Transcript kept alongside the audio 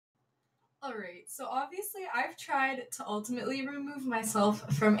Alright, so obviously I've tried to ultimately remove myself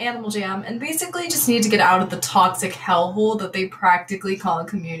from Animal Jam and basically just need to get out of the toxic hellhole that they practically call a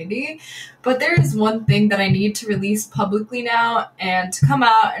community. But there is one thing that I need to release publicly now and to come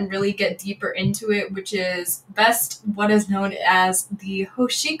out and really get deeper into it, which is best what is known as the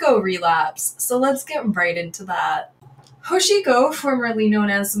Hoshiko relapse. So let's get right into that. Hoshiko, formerly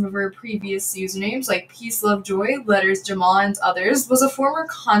known as some of her previous usernames like Peace, Love, Joy, Letters, Jamal, and others, was a former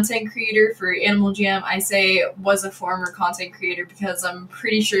content creator for Animal Jam. I say was a former content creator because I'm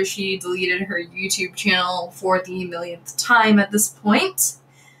pretty sure she deleted her YouTube channel for the millionth time at this point.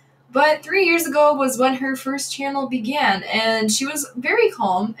 But 3 years ago was when her first channel began, and she was very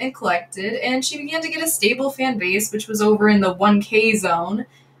calm and collected, and she began to get a stable fan base, which was over in the 1K zone,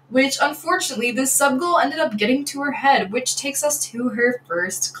 which unfortunately this sub goal ended up getting to her head, which takes us to her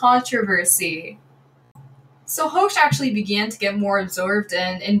first controversy. So Hosh actually began to get more absorbed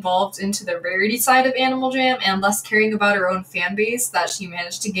and involved into the rarity side of Animal Jam and less caring about her own fan base that she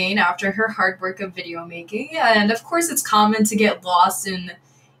managed to gain after her hard work of video making. And of course it's common to get lost in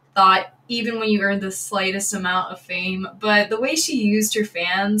thought even when you earn the slightest amount of fame, but the way she used her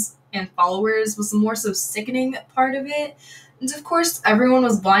fans and followers was the more so sickening part of it. And of course, everyone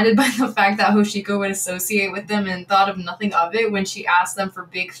was blinded by the fact that Hoshiko would associate with them and thought of nothing of it when she asked them for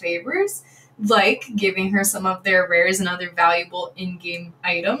big favors, like giving her some of their rares and other valuable in-game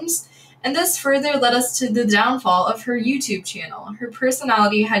items. And this further led us to the downfall of her YouTube channel. Her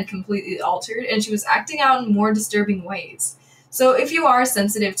personality had completely altered, and she was acting out in more disturbing ways. So if you are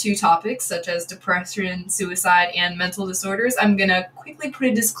sensitive to topics such as depression, suicide, and mental disorders, I'm gonna quickly put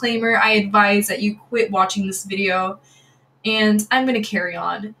a disclaimer. I advise that you quit watching this video, and I'm going to carry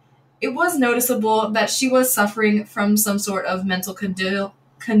on. It was noticeable that she was suffering from some sort of mental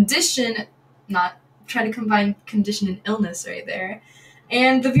condition, not trying to combine condition and illness right there.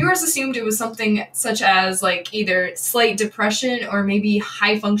 And the viewers assumed it was something such as like either slight depression or maybe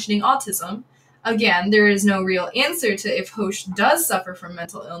high functioning autism. Again, there is no real answer to if Hosh does suffer from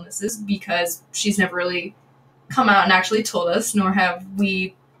mental illnesses because she's never really come out and actually told us, nor have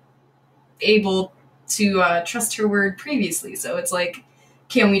we able to trust her word previously. So it's like,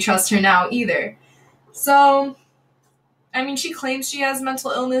 can we trust her now either? So, I mean, she claims she has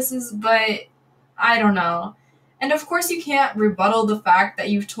mental illnesses, but I don't know. And of course you can't rebuttal the fact that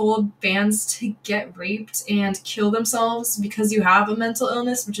you've told fans to get raped and kill themselves because you have a mental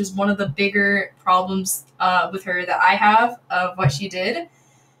illness, which is one of the bigger problems with her that I have of what she did.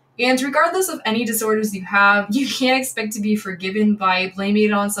 And regardless of any disorders you have, you can't expect to be forgiven by blaming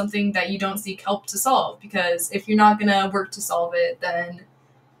it on something that you don't seek help to solve, because if you're not gonna work to solve it, then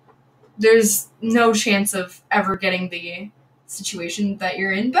there's no chance of ever getting the situation that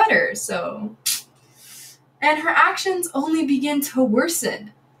you're in better. So, and her actions only begin to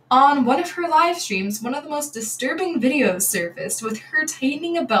worsen. On one of her live streams, one of the most disturbing videos surfaced with her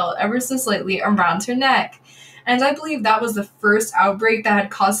tightening a belt ever so slightly around her neck. And I believe that was the first outbreak that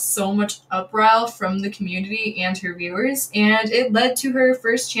had caused so much uproar from the community and her viewers, and it led to her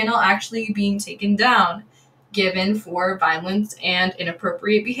first channel actually being taken down, given for violence and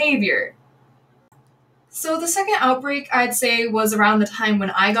inappropriate behavior. So the second outbreak, I'd say, was around the time when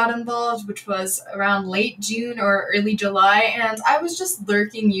I got involved, which was around late June or early July, and I was just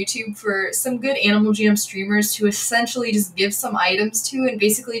lurking YouTube for some good Animal Jam streamers to essentially just give some items to and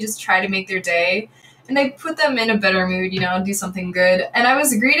basically just try to make their day. And I put them in a better mood, do something good. And I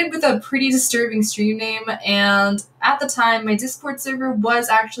was greeted with a pretty disturbing stream name, and at the time, my Discord server was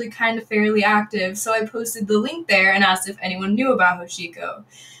actually kind of fairly active, so I posted the link there and asked if anyone knew about Hoshiko,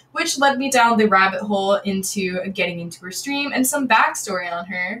 which led me down the rabbit hole into getting into her stream and some backstory on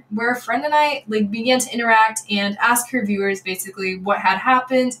her, where a friend and I began to interact and ask her viewers basically what had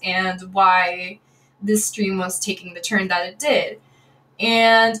happened and why this stream was taking the turn that it did.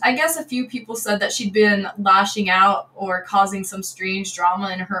 And I guess a few people said that she'd been lashing out or causing some strange drama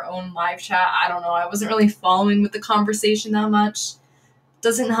in her own live chat. I don't know. I wasn't really following with the conversation that much.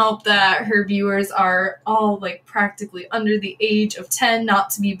 Doesn't help that her viewers are all practically under the age of 10, not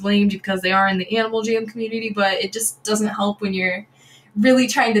to be blamed because they are in the Animal Jam community, but it just doesn't help when you're really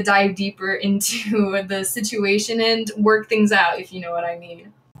trying to dive deeper into the situation and work things out, if you know what I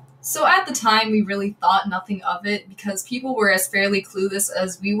mean. So at the time, we really thought nothing of it because people were as fairly clueless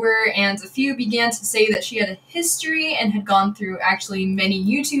as we were, and a few began to say that she had a history and had gone through actually many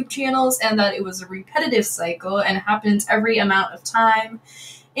YouTube channels and that it was a repetitive cycle and happened every amount of time.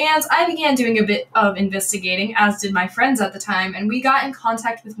 And I began doing a bit of investigating, as did my friends at the time, and we got in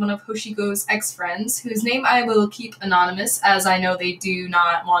contact with one of Hoshiko's ex-friends, whose name I will keep anonymous as I know they do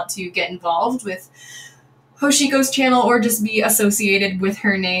not want to get involved with Hoshiko's channel or just be associated with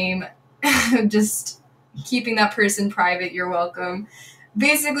her name just keeping that person private, you're welcome.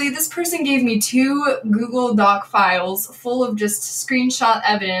 Basically, this person gave me 2 Google Doc files full of just screenshot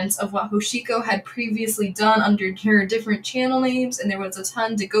evidence of what Hoshiko had previously done under her different channel names, and there was a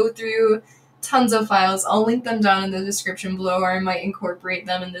ton to go through, tons of files. I'll link them down in the description below, or I might incorporate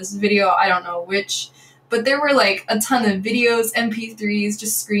them in this video, I don't know which. But there were like a ton of videos, MP3s,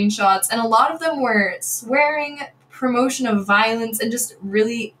 just screenshots, and a lot of them were swearing, promotion of violence, and just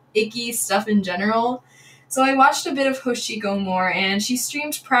really icky stuff in general. So I watched a bit of Hoshiko more, and she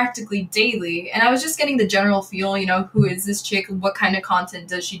streamed practically daily, and I was just getting the general feel, who is this chick, what kind of content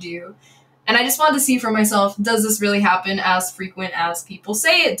does she do? And I just wanted to see for myself, does this really happen as frequent as people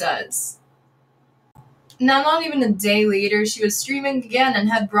say it does? Now, not even a day later, she was streaming again and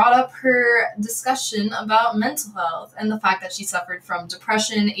had brought up her discussion about mental health and the fact that she suffered from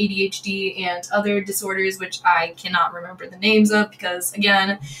depression, ADHD, and other disorders, which I cannot remember the names of because,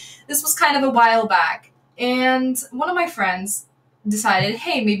 again, this was kind of a while back. And one of my friends decided,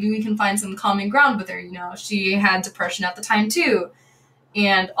 hey, maybe we can find some common ground with her. She had depression at the time too,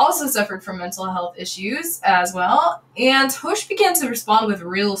 and also suffered from mental health issues as well. And Hosh began to respond with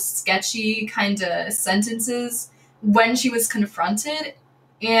real sketchy kind of sentences when she was confronted,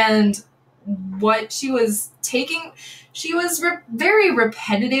 and what she was taking, she was very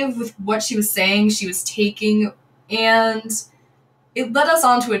repetitive with what she was saying she was taking, and it led us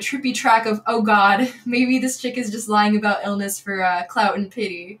onto a trippy track of, oh god, maybe this chick is just lying about illness for clout and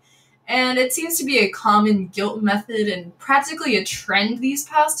pity. And it seems to be a common guilt method and practically a trend these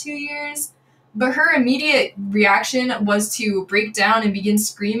past 2 years. But her immediate reaction was to break down and begin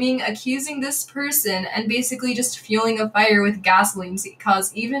screaming, accusing this person, and basically just fueling a fire with gasoline to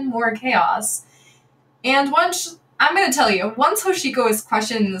cause even more chaos. And I'm gonna tell you, once Hoshiko is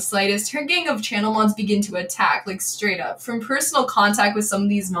questioned in the slightest, her gang of channel mods begin to attack, like straight up. From personal contact with some of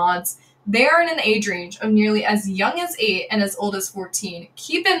these mods, they are in an age range of nearly as young as 8 and as old as 14.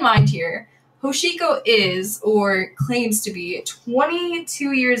 Keep in mind here, Hoshiko is, or claims to be,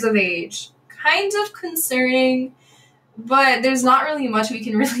 22 years of age. Kind of concerning, but there's not really much we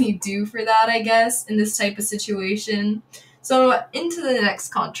can really do for that, I guess, in this type of situation. So, into the next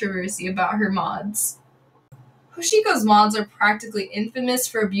controversy about her mods. Hoshiko's mods are practically infamous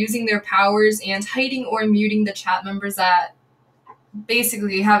for abusing their powers and hiding or muting the chat members that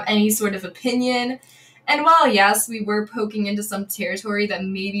basically have any sort of opinion. And while yes, we were poking into some territory that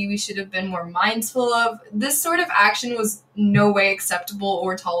maybe we should have been more mindful of, this sort of action was no way acceptable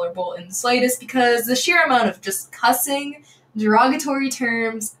or tolerable in the slightest, because the sheer amount of just cussing, derogatory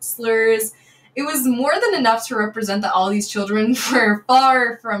terms, slurs, it was more than enough to represent that all these children were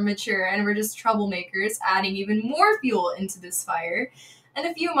far from mature and were just troublemakers, adding even more fuel into this fire. And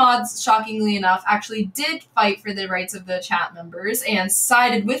a few mods, shockingly enough, actually did fight for the rights of the chat members and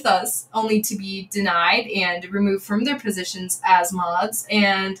sided with us, only to be denied and removed from their positions as mods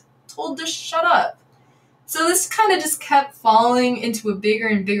and told to shut up. So this kind of just kept falling into a bigger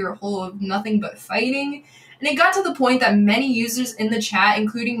and bigger hole of nothing but fighting. And it got to the point that many users in the chat,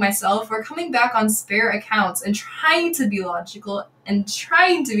 including myself, were coming back on spare accounts and trying to be logical and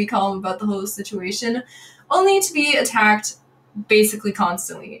trying to be calm about the whole situation, only to be attacked basically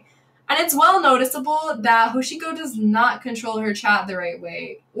constantly. And it's well noticeable that Hoshiko does not control her chat the right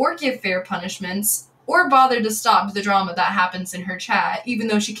way, or give fair punishments, or bother to stop the drama that happens in her chat, even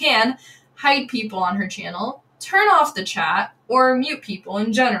though she can hide people on her channel, turn off the chat, or mute people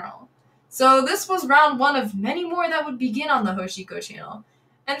in general. So this was round 1 of many more that would begin on the Hoshiko channel.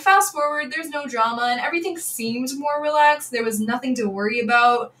 And fast forward, there's no drama, and everything seemed more relaxed, there was nothing to worry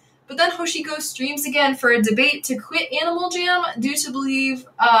about. But then Hoshiko streams again for a debate to quit Animal Jam due to believe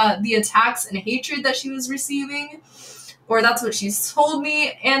the attacks and hatred that she was receiving, or that's what she's told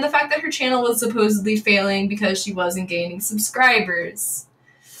me, and the fact that her channel was supposedly failing because she wasn't gaining subscribers.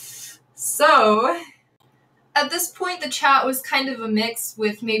 So, at this point, the chat was kind of a mix,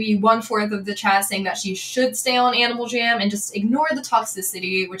 with maybe 1/4 of the chat saying that she should stay on Animal Jam and just ignore the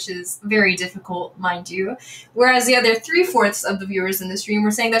toxicity, which is very difficult, mind you. Whereas the other 3/4 of the viewers in the stream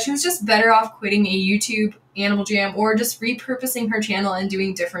were saying that she was just better off quitting a YouTube Animal Jam or just repurposing her channel and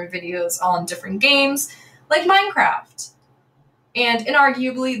doing different videos on different games, like Minecraft. And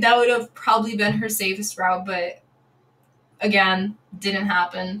inarguably, that would have probably been her safest route, but again, didn't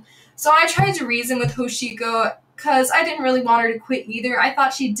happen. So I tried to reason with Hoshiko, because I didn't really want her to quit either. I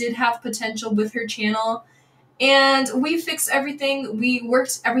thought she did have potential with her channel, and we fixed everything. We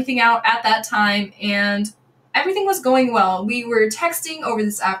worked everything out at that time, and everything was going well. We were texting over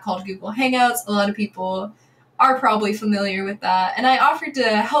this app called Google Hangouts. A lot of people are probably familiar with that, and I offered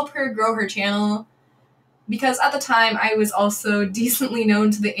to help her grow her channel because at the time I was also decently known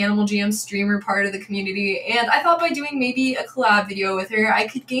to the Animal Jam streamer part of the community, and I thought by doing maybe a collab video with her, I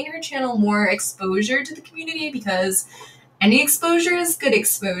could gain her channel more exposure to the community, because any exposure is good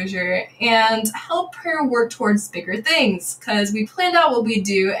exposure, and help her work towards bigger things, because we planned out what we'd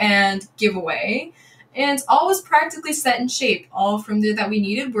do and give away, and all was practically set in shape. All from there that we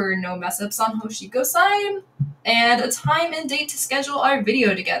needed were no mess-ups on Hoshiko'S side, and a time and date to schedule our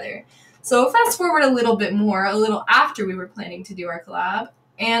video together. So fast forward a little bit more, a little after we were planning to do our collab,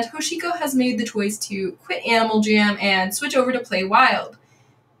 and Hoshiko has made the choice to quit Animal Jam and switch over to Play Wild.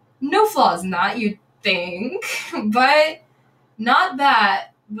 No flaws in that, you'd think, but not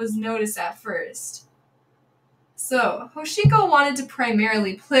that was noticed at first. So, Hoshiko wanted to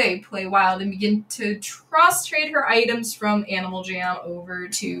primarily play Wild and begin to cross-trade her items from Animal Jam over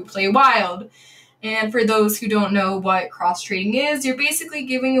to Play Wild. And for those who don't know what cross-trading is, you're basically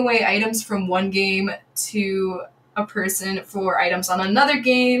giving away items from one game to a person for items on another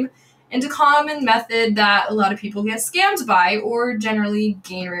game, and a common method that a lot of people get scammed by or generally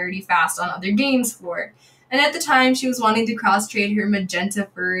gain rarity fast on other games for. And at the time, she was wanting to cross-trade her magenta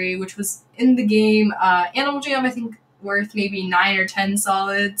furry, which was in the game Animal Jam, I think worth maybe 9 or 10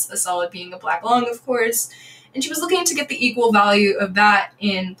 solids, a solid being a black lung, of course, and she was looking to get the equal value of that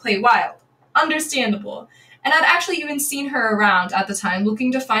in Play Wild. Understandable. And I'd actually even seen her around at the time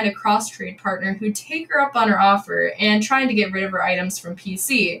looking to find a cross-trade partner who'd take her up on her offer and trying to get rid of her items from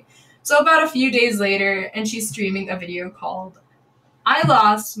PC. So about a few days later, and she's streaming a video called I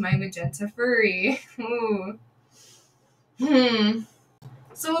Lost My Magenta Furry. Ooh.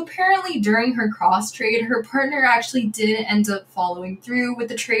 So apparently during her cross-trade, her partner actually did end up following through with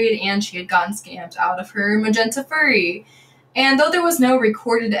the trade, and she had gotten scammed out of her magenta furry. And though there was no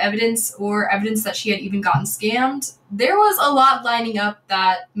recorded evidence or evidence that she had even gotten scammed, there was a lot lining up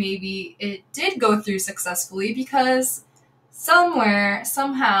that maybe it did go through successfully, because somewhere,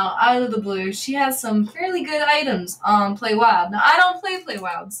 somehow, out of the blue, she has some fairly good items on Play Wild. Now, I don't play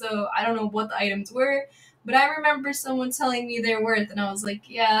Wild, so I don't know what the items were, but I remember someone telling me their worth, and I was like,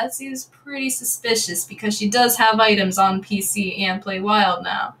 yeah, that seems pretty suspicious, because she does have items on PC and Play Wild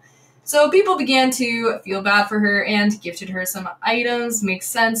now. So people began to feel bad for her and gifted her some items. Makes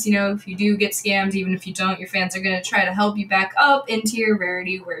sense, you know, if you do get scammed, even if you don't, your fans are going to try to help you back up into your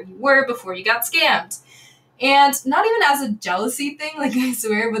rarity where you were before you got scammed. And not even as a jealousy thing, like I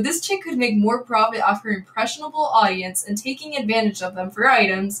swear, but this chick could make more profit off her impressionable audience and taking advantage of them for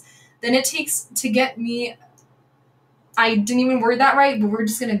items than it takes to get me. I didn't even word that right, but we're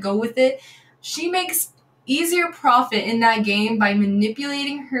just going to go with it. She makes easier profit in that game by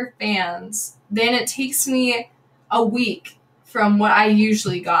manipulating her fans than it takes me a week from what I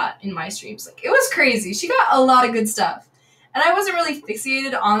usually got in my streams. Like, it was crazy. She got a lot of good stuff. And I wasn't really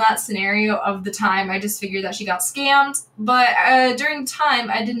fixated on that scenario of the time. I just figured that she got scammed. But during time,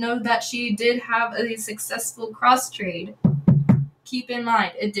 I did know that she did have a successful cross-trade. Keep in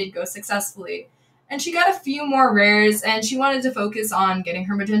mind, it did go successfully. And she got a few more rares, and she wanted to focus on getting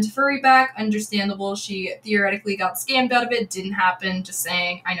her magenta furry back. Understandable. She theoretically got scammed out of it. Didn't happen. Just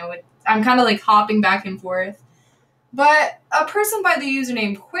saying. I know it. I'm kind of like hopping back and forth. But a person by the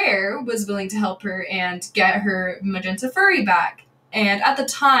username Quare was willing to help her and get her magenta furry back. And at the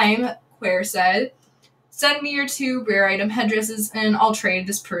time, Quare said, send me your 2 rare item headdresses and I'll trade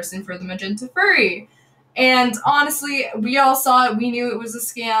this person for the magenta furry. And honestly, we all saw it. We knew it was a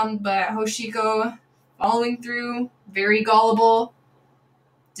scam, but Hoshiko, following through, very gullible,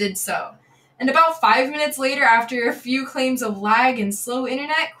 did so. And about 5 minutes later, after a few claims of lag and slow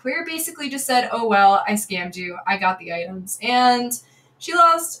internet, Queer basically just said, oh well, I scammed you, I got the items. And she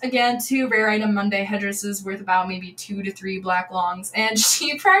lost, again, 2 rare item Monday headdresses worth about maybe 2 to 3 black longs, and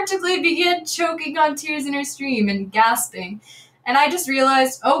she practically began choking on tears in her stream and gasping. And I just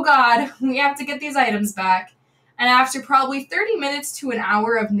realized, oh god, we have to get these items back. And after probably 30 minutes to an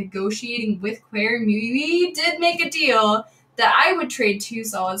hour of negotiating with Queer, we did make a deal that I would trade 2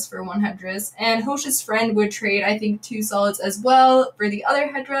 solids for 1 headdress, and Hosh's friend would trade, I think, 2 solids as well for the other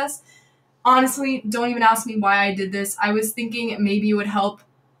headdress. Honestly, don't even ask me why I did this. I was thinking maybe it would help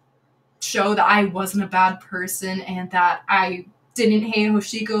show that I wasn't a bad person and that I didn't hate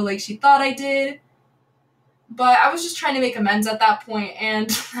Hoshiko like she thought I did. But I was just trying to make amends at that point, and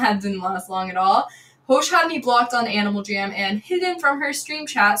that didn't last long at all. Hosh had me blocked on Animal Jam and hidden from her stream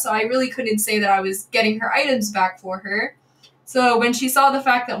chat, so I really couldn't say that I was getting her items back for her. So when she saw the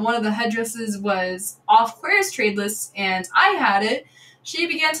fact that one of the headdresses was off Queer's trade list and I had it, she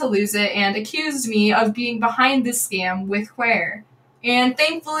began to lose it and accused me of being behind this scam with Queer. And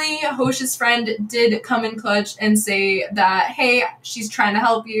thankfully, Hosh's friend did come in clutch and say that, hey, she's trying to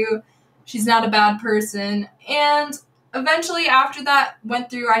help you, She's not a bad person. And eventually, after that went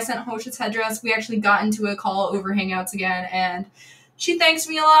through, I sent Hosh's headdress. We actually got into a call over Hangouts again, and she thanked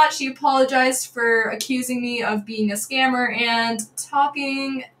me a lot. She apologized for accusing me of being a scammer and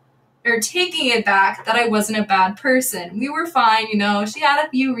taking it back that I wasn't a bad person. We were fine, you know. She had a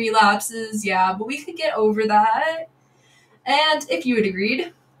few relapses, yeah, but we could get over that. And if you had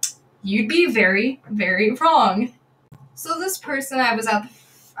agreed, you'd be very, very wrong. So this person I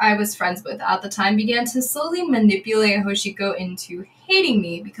was friends with at the time began to slowly manipulate Hoshiko into hating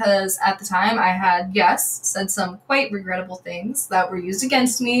me because at the time I had, yes, said some quite regrettable things that were used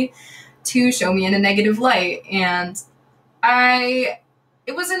against me to show me in a negative light. And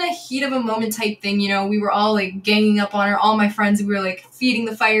it wasn't a heat of a moment type thing, you know. We were all like ganging up on her, all my friends. We were like feeding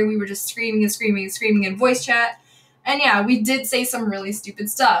the fire. We were just screaming and screaming and screaming in voice chat. And yeah, we did say some really stupid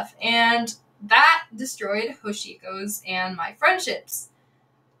stuff. And that destroyed Hoshiko'S and my friendships.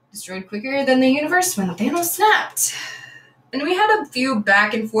 Destroyed quicker than the universe when Thanos snapped. And we had a few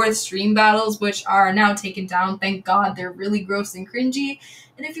back and forth stream battles, which are now taken down. Thank God, they're really gross and cringy.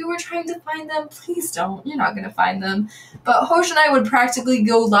 And if you were trying to find them, please don't. You're not going to find them. But Hosh and I would practically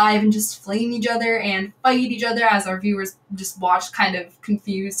go live and just flame each other and fight each other as our viewers just watched kind of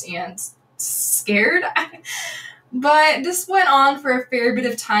confused and scared. But this went on for a fair bit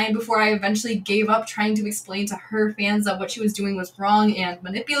of time before I eventually gave up trying to explain to her fans that what she was doing was wrong and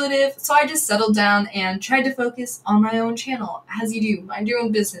manipulative, so I just settled down and tried to focus on my own channel. As you do, mind your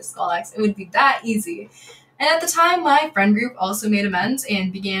own business, Galax. It would be that easy. And at the time, my friend group also made amends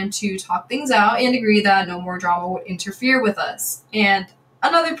and began to talk things out and agree that no more drama would interfere with us. And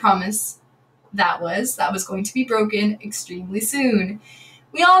another promise that was going to be broken extremely soon.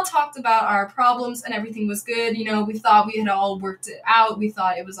 We all talked about our problems and everything was good. You know, we thought we had all worked it out. We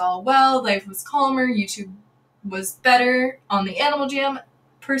thought it was all well. Life was calmer. YouTube was better on the Animal Jam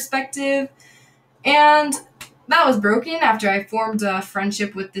perspective. And that was broken after I formed a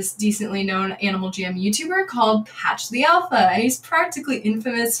friendship with this decently known Animal Jam YouTuber called Patch the Alpha. And he's practically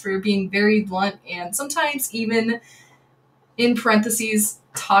infamous for being very blunt and sometimes even, in parentheses,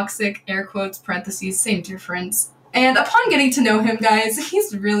 toxic, air quotes, parentheses, same difference. And upon getting to know him, guys,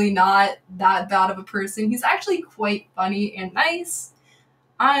 he's really not that bad of a person. He's actually quite funny and nice.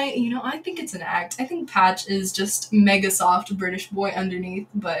 I think it's an act. I think Patch is just mega soft British boy underneath,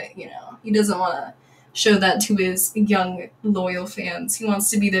 but, you know, he doesn't want to show that to his young, loyal fans. He wants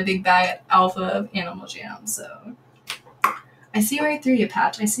to be the big bad alpha of Animal Jam, so I see right through you,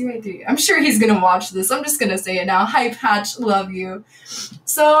 Patch. I see right through you. I'm sure he's gonna watch this. I'm just gonna say it now. Hi, Patch. Love you.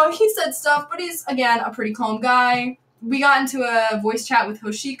 So he said stuff, but he's, again, a pretty calm guy. We got into a voice chat with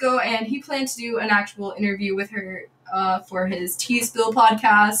Hoshiko, and he planned to do an actual interview with her for his Tea Spill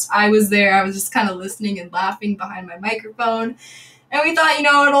podcast. I was there. I was just kind of listening and laughing behind my microphone. And we thought, you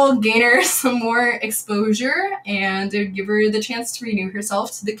know, it'll gain her some more exposure, and it would give her the chance to renew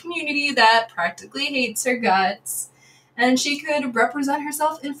herself to the community that practically hates her guts. And she could represent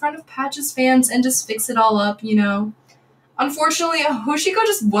herself in front of Patch's fans and just fix it all up, you know. Unfortunately, Hoshiko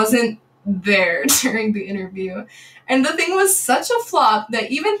just wasn't there during the interview. And the thing was such a flop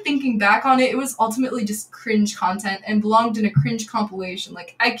that even thinking back on it, it was ultimately just cringe content and belonged in a cringe compilation.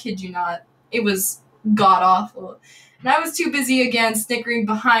 Like, I kid you not. It was god-awful. And I was too busy, again, snickering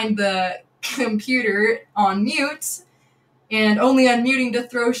behind the computer on mute and only unmuting to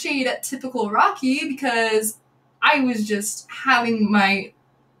throw shade at typical Rocky because I was just having my,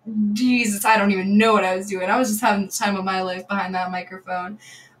 Jesus, I don't even know what I was doing. I was just having the time of my life behind that microphone.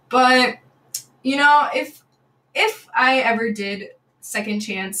 But, you know, if I ever did second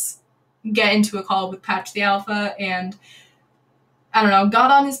chance get into a call with Patch the Alpha and, I don't know,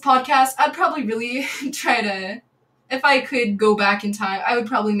 got on his podcast, I'd probably really try to, if I could go back in time, I would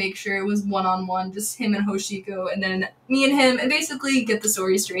probably make sure it was one-on-one, just him and Hoshiko, and then me and him, and basically get the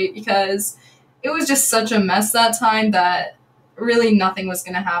story straight, because it was just such a mess that time that really nothing was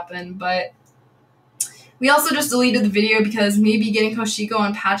going to happen. But we also just deleted the video because maybe getting Hoshiko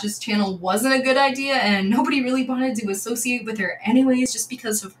on Patch's channel wasn't a good idea, and nobody really wanted to associate with her anyways just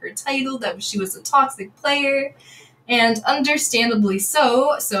because of her title, that she was a toxic player, and understandably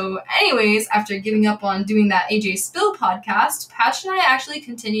so. So anyways, after giving up on doing that AJ Spill podcast, Patch and I actually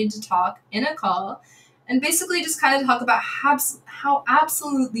continued to talk in a call, and basically just kind of talk about how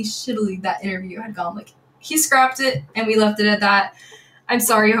absolutely shittily that interview had gone. Like, he scrapped it, and we left it at that. I'm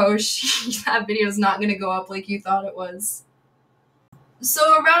sorry, Hosh. That video's not going to go up like you thought it was.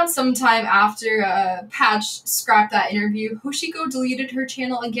 So around sometime after Patch scrapped that interview, Hoshiko deleted her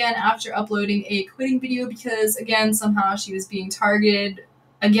channel again after uploading a quitting video because, again, somehow she was being targeted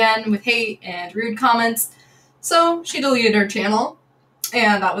again with hate and rude comments. So she deleted her channel.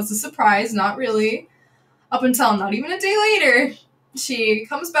 And that was a surprise, not really. Up until not even a day later, she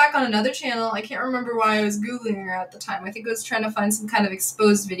comes back on another channel. I can't remember why I was Googling her at the time. I think I was trying to find some kind of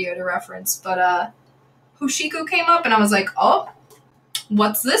exposed video to reference. But Hoshiko came up and I was like, oh,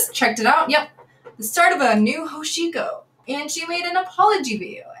 what's this? Checked it out. Yep. The start of a new Hoshiko. And she made an apology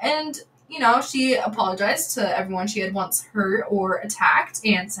video. And, you know, she apologized to everyone she had once hurt or attacked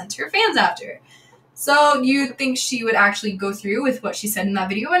and sent her fans after her. So you'd think she would actually go through with what she said in that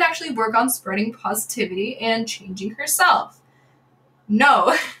video and actually work on spreading positivity and changing herself.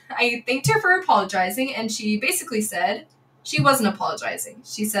 No, I thanked her for apologizing, and she basically said she wasn't apologizing.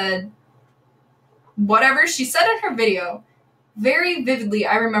 She said whatever she said in her video, very vividly,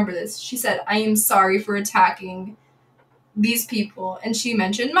 I remember this. She said, I am sorry for attacking these people. And she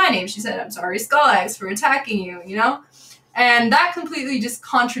mentioned my name. She said, I'm sorry, Skull-X, for attacking you, you know? And that completely just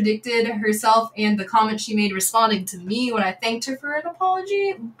contradicted herself and the comment she made responding to me when I thanked her for an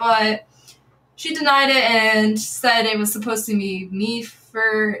apology. But she denied it and said it was supposed to be me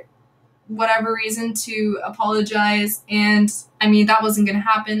for whatever reason to apologize. And, I mean, that wasn't going to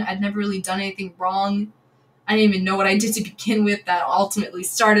happen. I'd never really done anything wrong. I didn't even know what I did to begin with that ultimately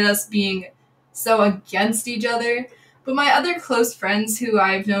started us being so against each other. But my other close friends, who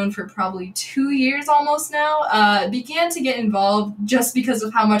I've known for probably 2 years almost now, began to get involved just because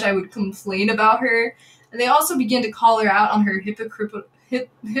of how much I would complain about her. And they also began to call her out on her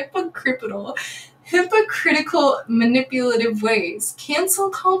hypocritical, manipulative ways.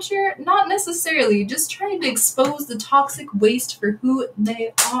 Cancel culture? Not necessarily, just trying to expose the toxic waste for who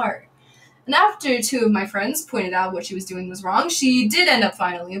they are. And after two of my friends pointed out what she was doing was wrong, she did end up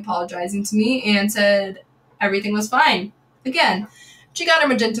finally apologizing to me and said everything was fine. Again, she got her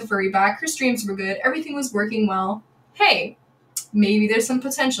magenta furry back, her streams were good, everything was working well. Hey, maybe there's some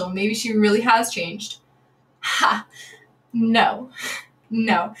potential, maybe she really has changed. Ha! No.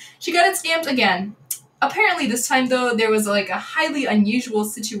 No. She got it scammed again. Apparently this time, though, there was like a highly unusual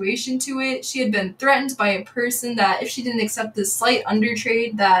situation to it. She had been threatened by a person that if she didn't accept this slight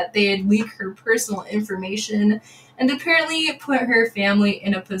undertrade, that they'd leak her personal information, and apparently put her family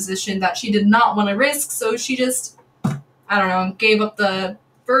in a position that she did not want to risk, so she just, I don't know, gave up the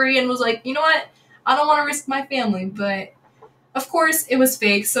furry and was like, you know what, I don't want to risk my family, but of course, it was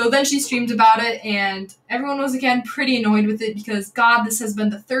fake, so then she streamed about it, and everyone was, again, pretty annoyed with it because, God, this has been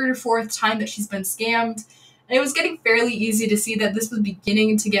the third or fourth time that she's been scammed, and it was getting fairly easy to see that this was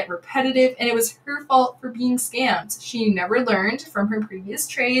beginning to get repetitive, and it was her fault for being scammed. She never learned from her previous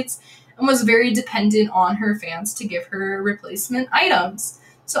trades and was very dependent on her fans to give her replacement items.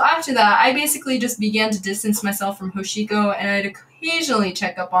 So after that, I basically just began to distance myself from Hoshiko, and I'd occasionally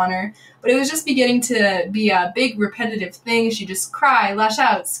check up on her, but it was just beginning to be a big repetitive thing. She'd just cry, lash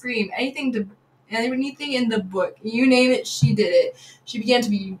out, scream, anything in the book. You name it, she did it. She began to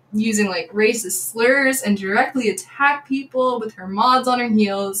be using like racist slurs and directly attack people with her mods on her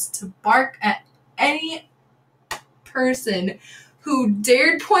heels to bark at any person who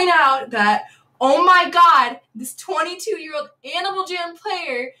dared point out that, oh my God, this 22-year-old Animal Jam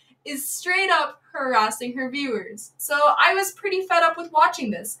player is straight up harassing her viewers. So I was pretty fed up with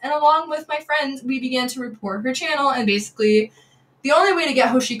watching this, and along with my friends, we began to report her channel, and basically the only way to get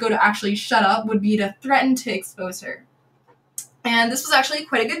Hoshiko to actually shut up would be to threaten to expose her. And this was actually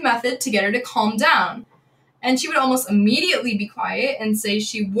quite a good method to get her to calm down. And she would almost immediately be quiet and say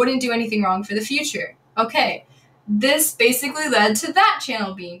she wouldn't do anything wrong for the future. Okay. This basically led to that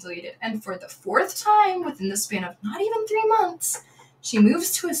channel being deleted, and for the fourth time within the span of not even 3 months, she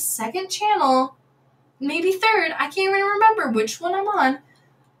moves to a second channel, maybe third, I can't even remember which one I'm on,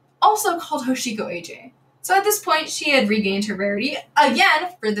 also called Hoshiko AJ. So at this point, she had regained her rarity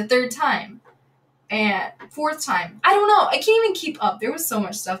again for the third time, and fourth time. I don't know, I can't even keep up, there was so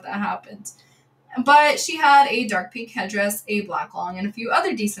much stuff that happened. But she had a dark pink headdress, a black long, and a few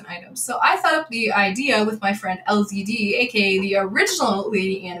other decent items. So I thought up the idea with my friend LZD, aka the original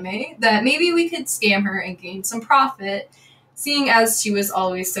Lady Anime, that maybe we could scam her and gain some profit, seeing as she was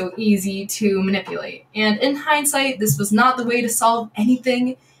always so easy to manipulate. And in hindsight, this was not the way to solve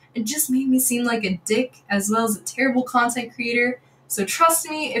anything. It just made me seem like a dick, as well as a terrible content creator. So trust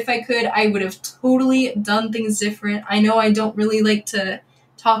me, if I could, I would have totally done things different. I know I don't really like to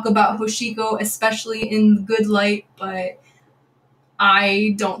talk about Hoshiko, especially in good light, but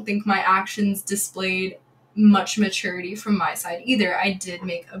I don't think my actions displayed much maturity from my side either. I did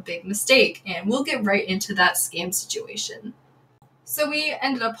make a big mistake, and we'll get right into that scam situation. So we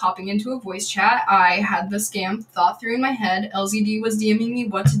ended up hopping into a voice chat. I had the scam thought through in my head. LZD was DMing me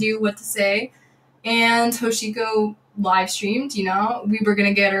what to do, what to say, and Hoshiko live streamed, you know, we were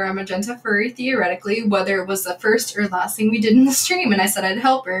gonna get her a magenta furry theoretically, whether it was the first or last thing we did in the stream, and I said I'd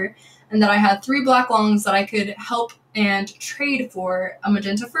help her, and that I had 3 black longs that I could help and trade for a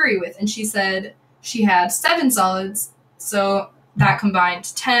magenta furry with, and she said she had 7 solids, so that combined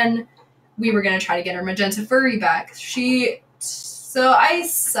to 10. We were gonna try to get her magenta furry back. So I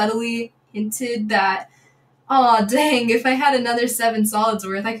subtly hinted that, aw, dang, if I had another 7 solids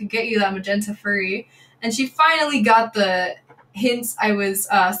worth, I could get you that magenta furry. And she finally got the hints I was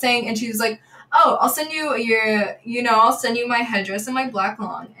saying, and she was like, oh, I'll send you I'll send you my headdress and my black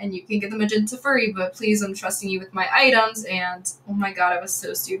long, and you can get the magenta furry, but please, I'm trusting you with my items. And oh my god, I was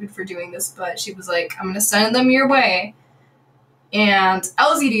so stupid for doing this, but she was like, I'm gonna send them your way. And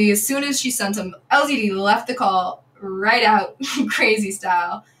LZD, as soon as she sent them, LZD left the call right out, crazy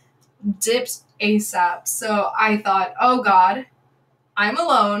style, dipped ASAP. So I thought, oh god, I'm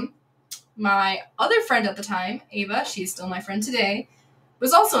alone. My other friend at the time, Ava, she's still my friend today,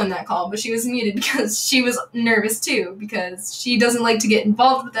 was also in that call, but she was muted because she was nervous too, because she doesn't like to get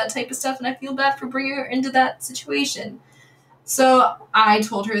involved with that type of stuff, and I feel bad for bringing her into that situation. So I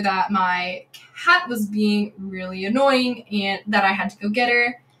told her that my cat was being really annoying and that I had to go get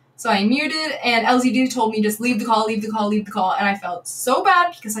her. So I muted, and LZD told me just leave the call, and I felt so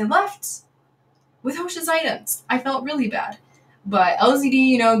bad because I left with Hosh's items. I felt really bad. But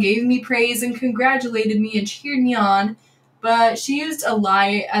LZD, gave me praise and congratulated me and cheered me on, but she used a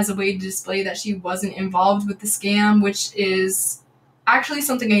lie as a way to display that she wasn't involved with the scam, which is actually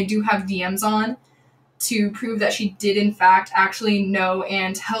something I do have DMs on, to prove that she did in fact actually know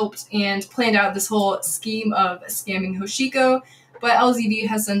and helped and planned out this whole scheme of scamming Hoshiko. But LZD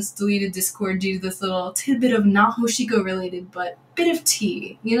has since deleted Discord due to this little tidbit of not Hoshiko related, but bit of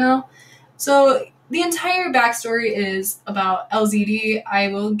tea, So the entire backstory is about LZD. I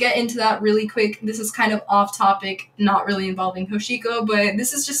will get into that really quick. This is kind of off topic, not really involving Hoshiko, but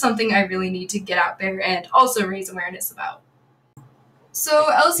this is just something I really need to get out there and also raise awareness about. So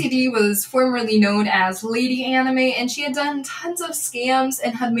LCD was formerly known as Lady Anime, and she had done tons of scams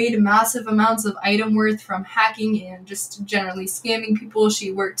and had made massive amounts of item worth from hacking and just generally scamming people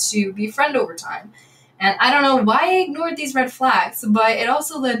she worked to befriend over time. And I don't know why I ignored these red flags, but it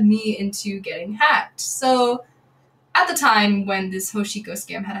also led me into getting hacked. So at the time when this Hoshiko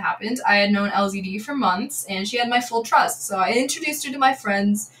scam had happened, I had known LZD for months, and she had my full trust. So I introduced her to my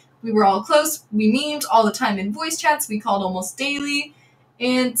friends. We were all close. We memed all the time in voice chats. We called almost daily.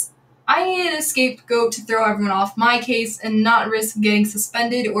 And I needed a scapegoat to throw everyone off my case and not risk getting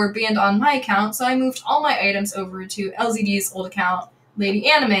suspended or banned on my account, so I moved all my items over to LZD's old account, Lady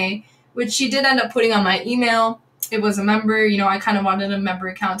Anime, which she did end up putting on my email. It was a member, I kind of wanted a member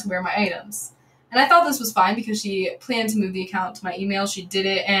account to wear my items. And I thought this was fine because she planned to move the account to my email. She did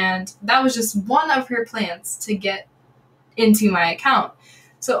it, and that was just one of her plans to get into my account.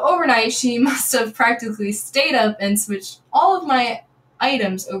 So overnight, she must have practically stayed up and switched all of my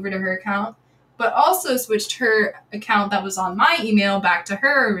items over to her account, but also switched her account that was on my email back to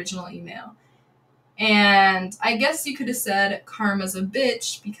her original email. And I guess you could have said karma's a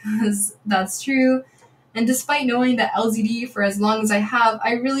bitch, because that's true. And despite knowing that LZD for as long as I have,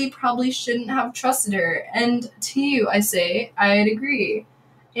 I really probably shouldn't have trusted her. And to you, I say, I'd agree.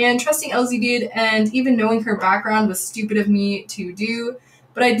 And trusting LZD and even knowing her background was stupid of me to do,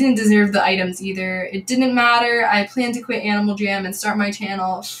 but I didn't deserve the items either. It didn't matter. I planned to quit Animal Jam and start my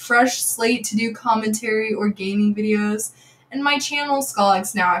channel, fresh slate to do commentary or gaming videos. And my channel,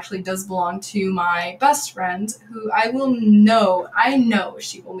 Skullx, now actually does belong to my best friend, who I know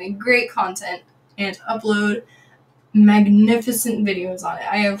she will make great content and upload magnificent videos on it.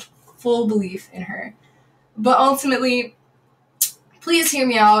 I have full belief in her. But ultimately, please hear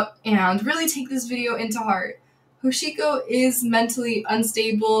me out and really take this video into heart. Hoshiko is mentally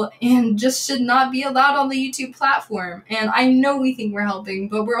unstable and just should not be allowed on the YouTube platform. And I know we think we're helping,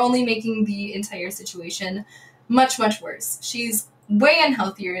 but we're only making the entire situation much, much worse. She's way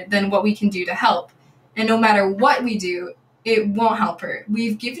unhealthier than what we can do to help. And no matter what we do, it won't help her.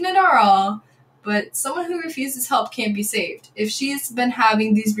 We've given it our all, but someone who refuses help can't be saved. If she's been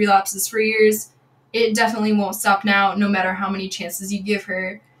having these relapses for years, it definitely won't stop now, no matter how many chances you give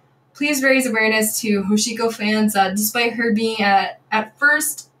her. Please raise awareness to Hoshiko fans that despite her being at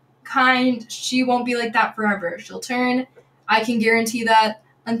first kind, she won't be like that forever. She'll turn. I can guarantee that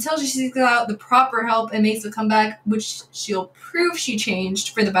until she seeks out the proper help and makes a comeback, which she'll prove she changed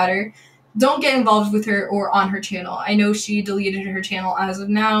for the better. Don't get involved with her or on her channel. I know she deleted her channel as of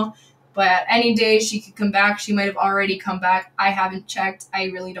now, but any day she could come back. She might have already come back. I haven't checked. I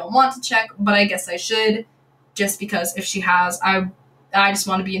really don't want to check, but I guess I should, just because if she has, I I just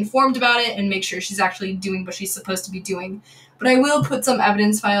want to be informed about it and make sure she's actually doing what she's supposed to be doing. But I will put some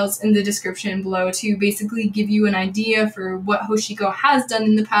evidence files in the description below to basically give you an idea for what Hoshiko has done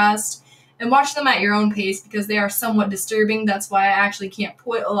in the past, and watch them at your own pace because they are somewhat disturbing. That's why I actually can't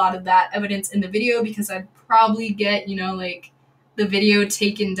put a lot of that evidence in the video, because I'd probably get, like, the video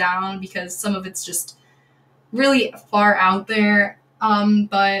taken down because some of it's just really far out there.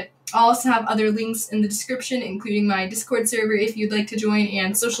 But I'll also have other links in the description, including my Discord server if you'd like to join,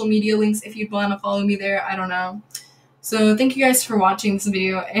 and social media links if you'd want to follow me there. I don't know. So thank you guys for watching this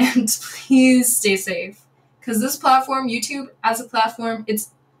video, and please stay safe. Because this platform, YouTube, as a platform,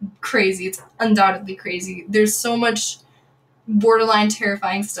 it's crazy. It's undoubtedly crazy. There's so much borderline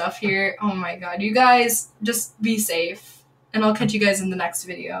terrifying stuff here. Oh my god. You guys, just be safe. And I'll catch you guys in the next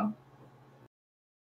video.